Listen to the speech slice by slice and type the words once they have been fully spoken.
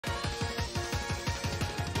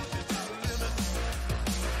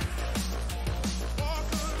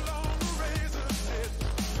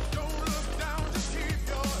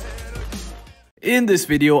In this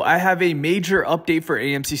video, I have a major update for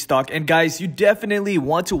AMC stock, and guys, you definitely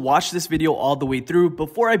want to watch this video all the way through.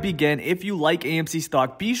 Before I begin, if you like AMC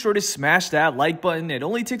stock, be sure to smash that like button. It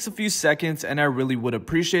only takes a few seconds and I really would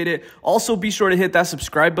appreciate it. Also, be sure to hit that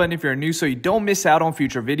subscribe button if you're new so you don't miss out on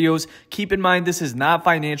future videos. Keep in mind, this is not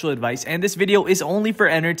financial advice and this video is only for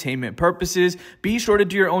entertainment purposes. Be sure to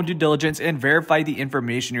do your own due diligence and verify the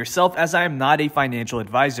information yourself, as I am not a financial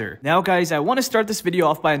advisor. Now guys, I want to start this video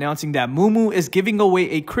off by announcing that Moomoo is giving away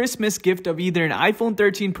a Christmas gift of either an iPhone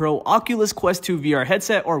 13 Pro, Oculus Quest 2 VR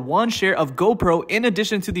headset, or one share of GoPro, in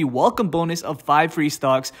addition to the welcome bonus of 5 free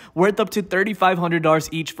stocks worth up to $3,500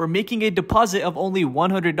 each for making a deposit of only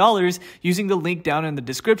 $100 using the link down in the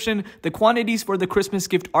description. The quantities for the Christmas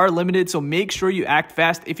gift are limited, so make sure you act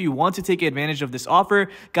fast if you want to take advantage of this offer.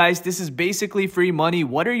 Guys, this is basically free money.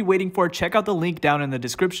 What are you waiting for? Check out the link down in the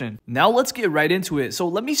description. Now let's get right into it. So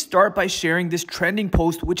let me start by sharing this trending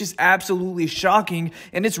post, which is absolutely shocking,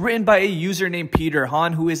 and it's written by a user named Peter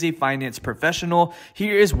Han, who is a finance professional.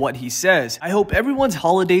 Here is what he says. I hope everyone's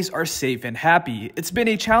holidays are safe and happy. It's been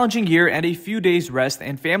a challenging year and a few days rest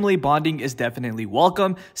and family bonding is definitely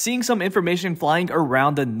welcome. Seeing some information flying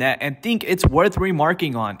around the net and think it's worth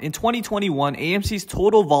remarking on. In 2021, AMC's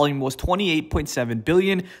total volume was 28.7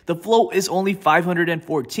 billion. The float is only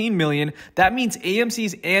 514 million. That means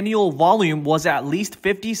AMC's annual volume was at least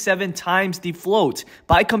 57 times the float.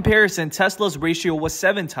 By comparison, Tesla's ratio was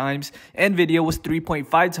 7 times, Nvidia was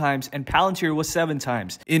 3.5 times, and Palantir was 7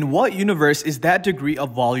 times. In what universe is that degree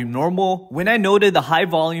of volume normal? When I noted the high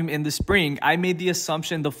volume in the spring, I made the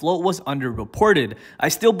assumption the float was underreported. I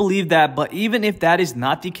still believe that, but even if that is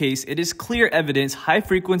not the case, it is clear evidence high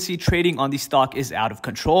frequency trading on the stock is out of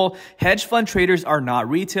control. Hedge fund traders are not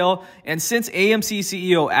retail, and since AMC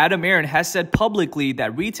CEO Aron has said publicly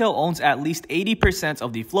that retail owns at least 80%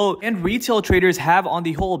 of the float, and retail traders have on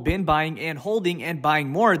the whole been buying and holding and buying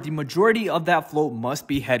more, the majority of that float must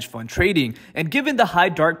be hedge fund trading. And given the high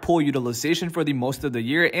dark pool utilization for the most of the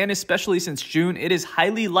year, and especially since June, it is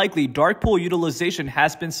highly likely dark pool utilization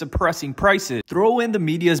has been suppressing prices. Throw in the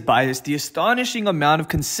media's bias, the astonishing amount of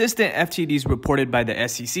consistent FTDs reported by the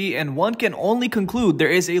SEC, and one can only conclude there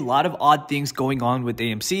is a lot of odd things going on with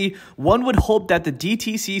AMC. One would hope that the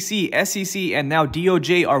DTCC, SEC, and now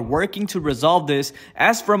DOJ are working to resolve this,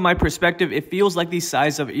 as from my perspective, it feels like the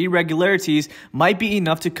size of irregularities might be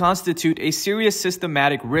enough to constitute a serious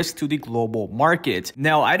systematic risk to the global market.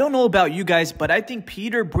 Now, I don't know about you guys, but I think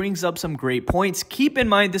Peter brings up some great points. Keep in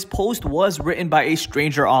mind, this post was written by a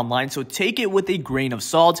stranger online, so take it with a grain of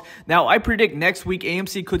salt. Now, I predict next week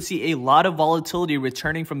AMC could see a lot of volatility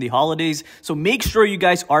returning from the holidays, so make sure you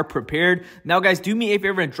guys are prepared. Now, guys, do me a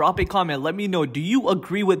favor and drop a comment. Let me know, do you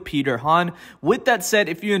agree with Peter Han? With that said,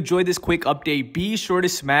 if you enjoyed this quick update, be sure to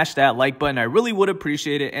smash that like button. I really would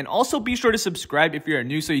appreciate it. And also be sure to subscribe if you're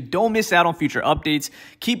new so you don't miss out on future updates.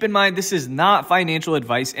 Keep in mind, this is not financial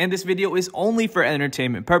advice and this video is only for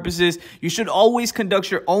entertainment purposes. You should always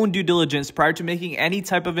conduct your own due diligence prior to making any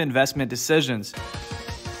type of investment decisions.